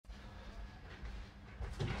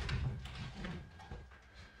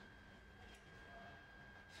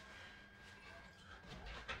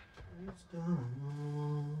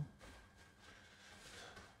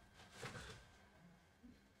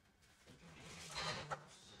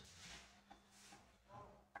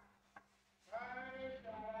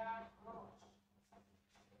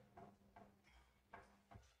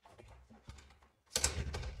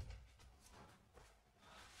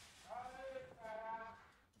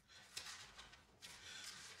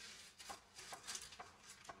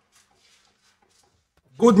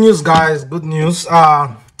Good news, guys. Good news.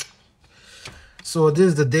 So this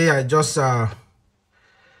is the day I just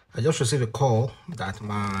received a call that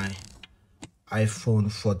my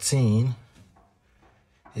iPhone 14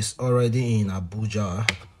 is already in Abuja.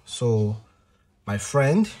 So my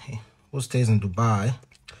friend who stays in Dubai,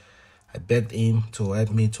 I begged him to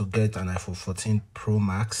help me to get an iPhone 14 Pro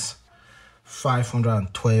Max,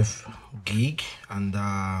 512 gig and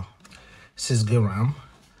 6 gig RAM,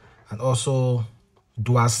 and also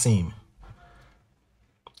dual SIM.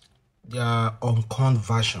 They are on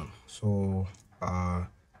conversion. So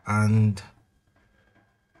and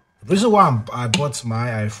the reason why I bought my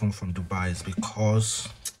iPhone from Dubai is because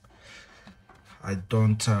I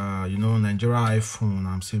don't Nigeria iPhone,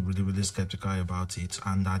 I'm still really skeptical about it,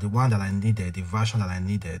 and the one that I needed, the version that I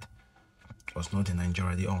needed, was not in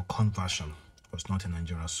Nigeria. The on conversion was not in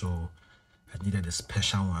Nigeria, so I needed a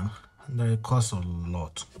special one, and it costs a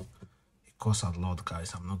lot. Costs a lot,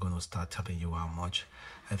 guys. I'm not going to start telling you how much.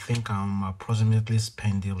 I think I'm approximately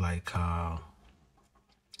spending like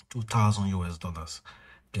 2,000 US dollars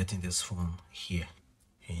getting this phone here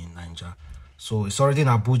in Nigeria. So it's already in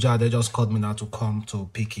Abuja. They just called me now to come to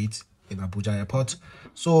pick it in Abuja airport.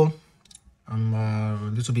 So I'm a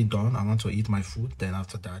little bit done. I want to eat my food. Then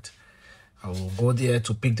after that, I will go there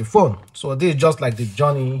to pick the phone. So this is just like the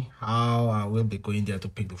journey, how I will be going there to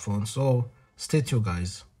pick the phone. So stay tuned,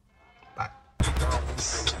 guys. Bye.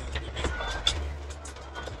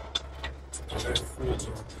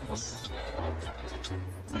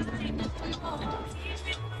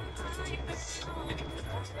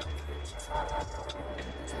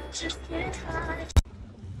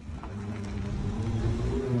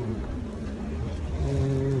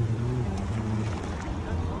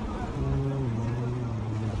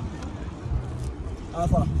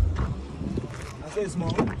 Alpha, I say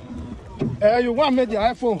small. You want me the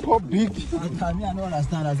iPhone go big? I don't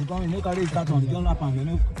understand. As you come in, you carry the carton, you don't wrap them, you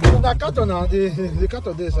know. The carton now, the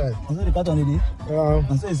carton this side. I say the carton is Yeah.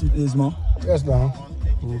 I say it's small. Yes, now.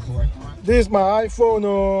 Okay. This is my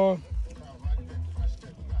iPhone.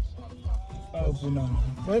 I open now.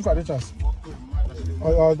 Wait for Richards.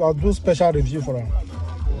 I'll do special review for her.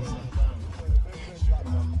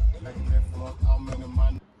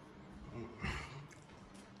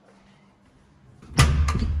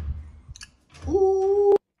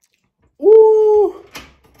 Ooh.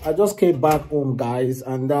 I just came back home, guys,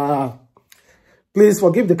 and please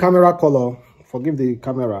forgive the camera color. Forgive the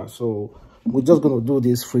camera. So we're just gonna do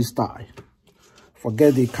this freestyle.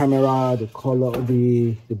 Forget the camera, the color,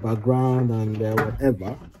 the background, and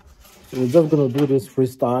whatever. So we're just gonna do this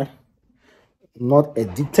freestyle, not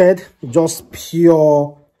edited, just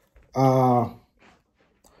pure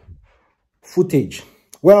footage.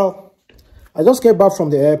 Well, I just came back from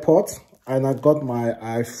the airport and I got my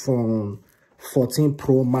iPhone 14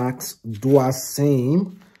 Pro Max dual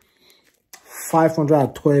SIM,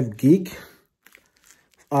 512 gig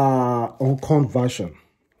on conversion.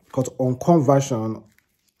 Because on conversion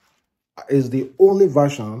is the only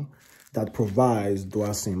version that provides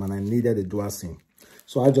dual SIM, and I needed a dual SIM.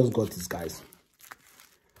 So I just got this, guys.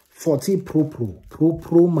 14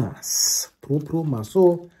 Pro Max.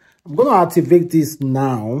 So I'm going to activate this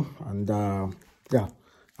now. And yeah,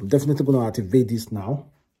 I'm definitely going to activate this now.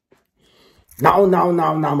 Now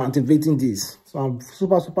I'm activating this. So I'm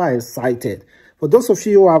super excited. For those of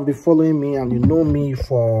you who have been following me and you know me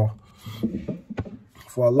for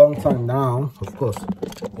a long time now, of course,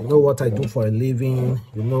 you know what I do for a living,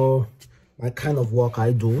 you know my kind of work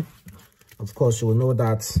I do. Of course, you will know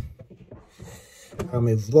that I'm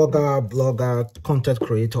a vlogger, blogger, content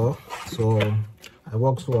creator. So I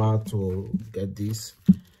work so hard to get this.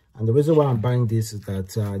 And the reason why I'm buying this is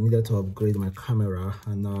that I needed to upgrade my camera,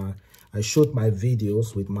 and I shoot my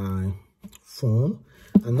videos with my phone.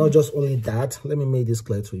 And not just only that, let me make this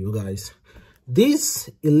clear to you guys. This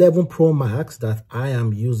 11 Pro Max that I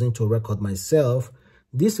am using to record myself,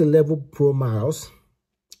 this 11 Pro Max,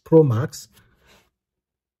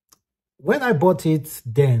 when I bought it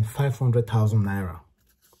then, 500,000 naira.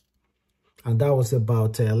 And that was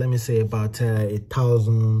about, let me say about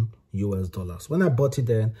 1,000 US dollars. When I bought it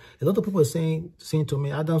then, a lot of people are saying to me,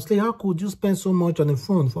 Adamsley, how could you spend so much on a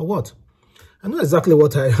phone? For what? I know exactly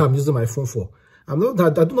what I am using my phone for. I do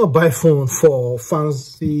not buy phone for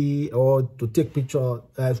fancy or to take picture,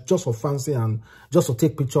 just for fancy and just to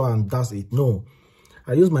take picture and that's it. No,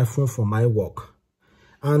 I use my phone for my work.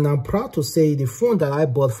 And I'm proud to say the phone that I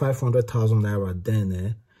bought 500,000 naira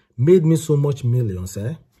then made me so much millions.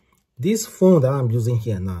 This phone that I'm using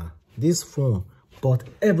here now, this phone bought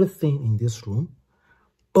everything in this room.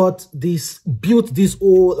 But this built this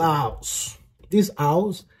whole house. This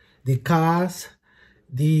house, the cars,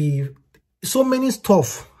 so many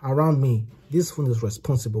stuff around me. This phone is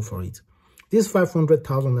responsible for it. This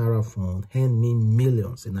 500,000 naira phone earned me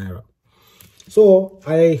millions in naira. So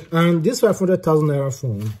and this 500,000 naira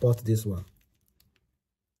phone bought this one.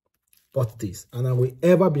 Bought this. And I will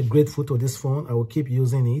ever be grateful to this phone. I will keep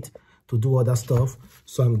using it to do other stuff.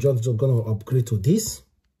 So I'm just going to upgrade to this.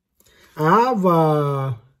 I have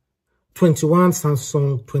 21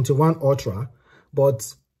 Samsung 21 Ultra,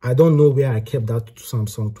 but I don't know where I kept that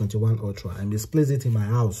Samsung 21 Ultra. I misplaced it in my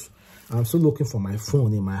house. I'm still looking for my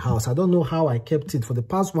phone in my house. I don't know how I kept it for the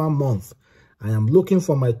past 1 month. I am looking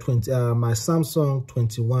for my my Samsung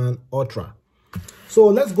 21 Ultra. So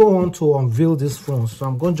let's go on to unveil this phone. So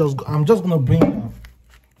I'm just gonna bring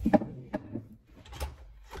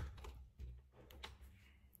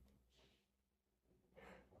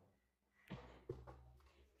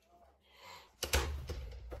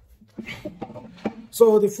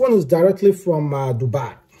So the phone is directly from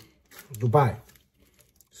Dubai.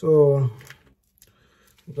 So I'm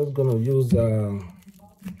just gonna use and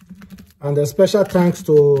a special thanks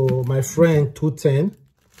to my friend 210,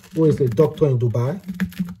 who is a doctor in Dubai.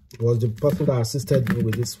 He was the person that assisted me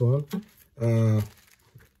with this phone. I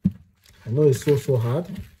know it's so hard.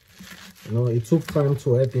 You know, it took time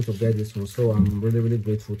to help me to get this one, so I'm really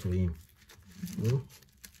grateful to him.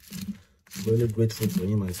 Really grateful to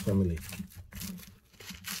him and his family.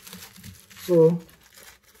 So,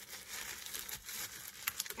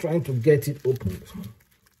 trying to get it opened.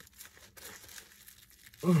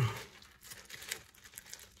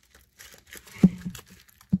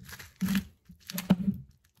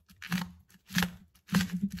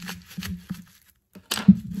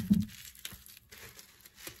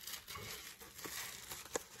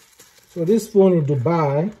 So this phone in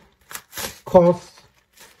Dubai costs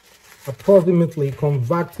approximately,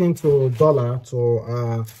 converting to dollar,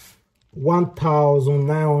 to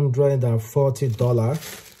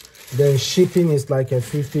 $1,940. Then shipping is like a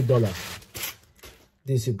 $50.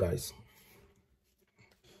 This it, guys.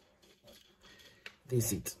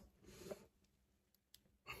 This it.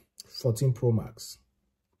 14 Pro Max.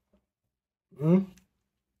 I'm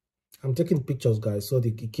taking pictures, guys, so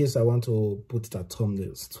in case I want to put it at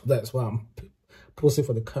thumbnails. So that's why I'm posing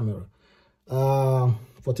for the camera.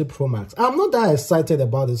 14 Pro Max. I'm not that excited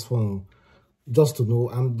about this phone. Just to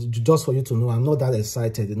know, just for you to know, I'm not that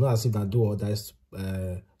excited. It's not as if I do all that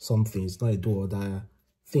something. It's not a do all that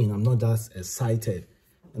thing. I'm not that excited.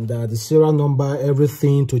 And the serial number,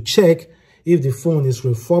 everything to check if the phone is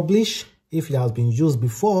refurbished, if it has been used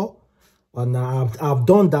before. And I've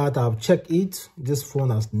done that. I've checked it. This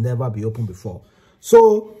phone has never been opened before.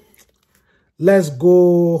 So let's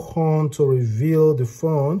go on to reveal the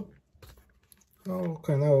phone. How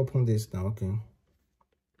can I open this now? Okay.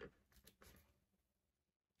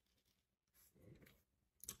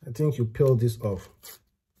 I think you peel this off.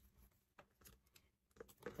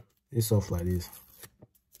 This off like this.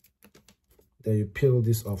 Then you peel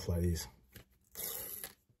this off like this.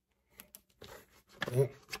 Okay.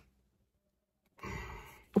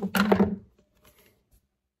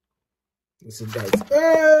 This is, guys.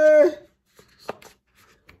 Hey!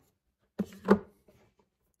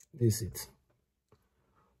 This is it.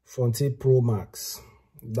 14 Pro Max.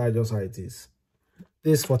 That's just how it is.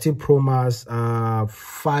 This 14 Pro Max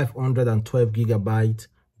 512 gigabyte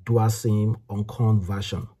dual SIM on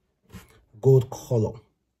version. Gold color.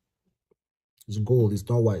 It's gold, it's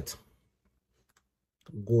not white.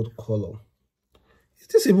 Gold color. Is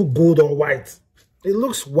this even gold or white? It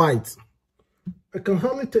looks white. I can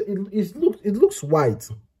hardly tell. It looks white,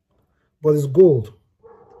 but it's gold.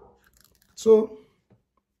 So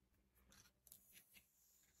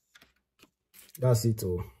that's it.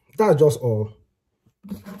 Oh, that's just all.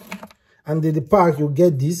 And in the pack, you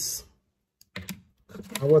get this.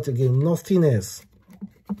 And what again? Nothing else.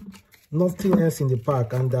 Nothing else in the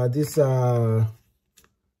pack. And this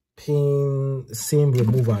pin SIM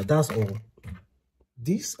remover. That's all.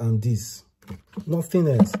 This and this. Nothing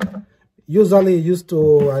else. Usually used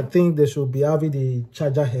to, I think they should be having the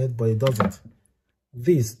charger head, but it doesn't.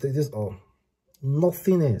 This is all.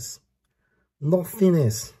 Nothing else. Nothing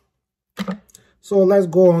else. So let's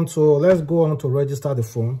go on to register the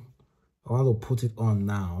phone. I want to put it on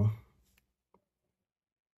now.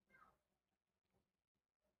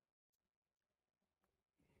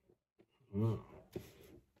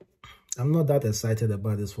 I'm not that excited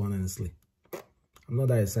about this one, honestly. I'm not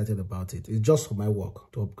that excited about it. It's just for my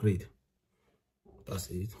work to upgrade. That's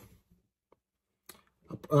it.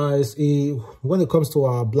 When it comes to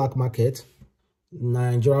our black market,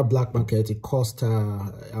 Nigeria black market, it cost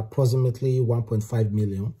approximately 1.5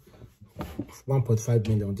 million. 1.5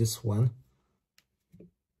 million, this one.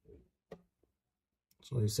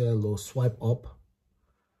 So you say hello, swipe up.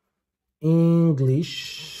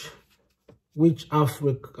 English. Which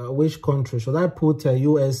Africa, which country? Should I put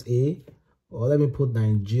USA or let me put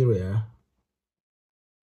Nigeria?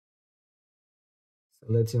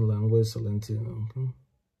 Selecting language, selecting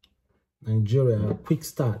Nigeria. Quick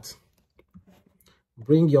start.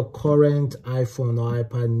 Bring your current iPhone or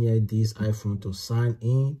iPad near this iPhone to sign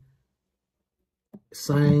in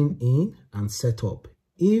and set up.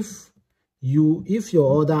 If your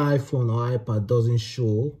other iPhone or iPad doesn't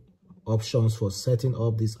show options for setting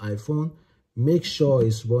up this iPhone, make sure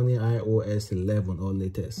it's running iOS 11 or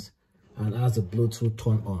latest and has the Bluetooth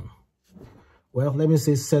turned on. Well, let me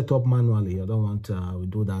say set up manually. I don't want to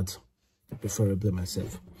do that, preferably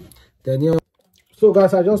myself. Then so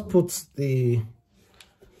guys, I just put the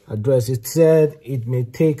address. It said it may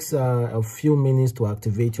take a few minutes to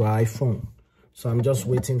activate your iPhone. So I'm just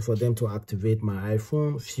waiting for them to activate my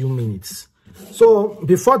iPhone. Few minutes. So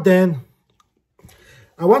before then,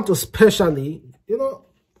 I want to specially,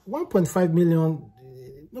 1.5 million,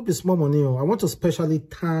 not be small money. I want to specially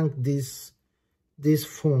thank this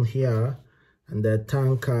phone here, and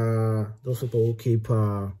thank those people who keep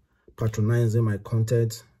patronizing my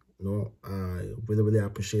content. I really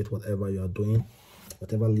appreciate whatever you are doing,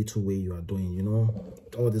 whatever little way you are doing.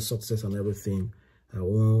 All the success and everything. I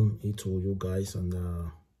owe it to you guys and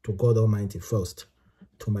to God Almighty first,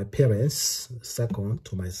 to my parents second,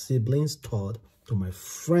 to my siblings third, to my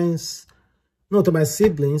friends. No, to my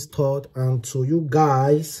siblings third, and to you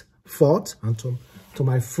guys fourth, and to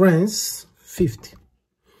my friends fifth.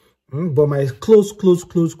 But my close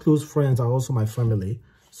friends are also my family,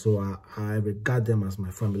 so I regard them as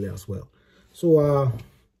my family as well. So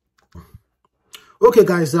okay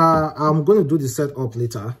guys, I'm going to do the setup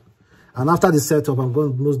later, and after the setup I'm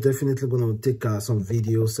most definitely going to take some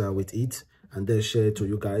videos with it and then share it to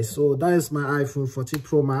you guys. So that is my iPhone 14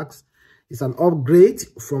 Pro Max. It's an upgrade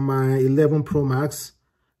from my 11 Pro Max.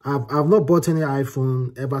 I've not bought any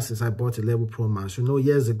iPhone ever since I bought 11 Pro Max.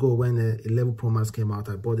 Years ago when 11 Pro Max came out,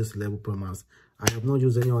 I bought this 11 Pro Max. I have not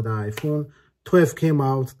used any other iPhone. 12 came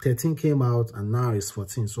out, 13 came out, and now it's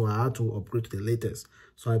 14. So I had to upgrade to the latest.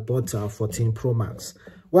 So I bought 14 Pro Max.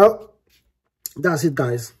 Well, that's it,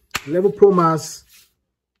 guys. 11 Pro Max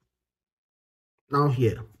now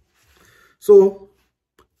here. So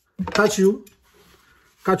catch you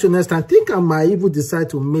next time. I think I might even decide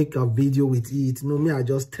to make a video with it. Me, I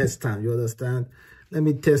just test time. You understand? Let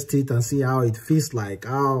me test it and see how it feels like.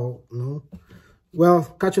 Well,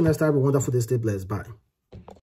 catch you next time. Have a wonderful day. Stay blessed. Bye.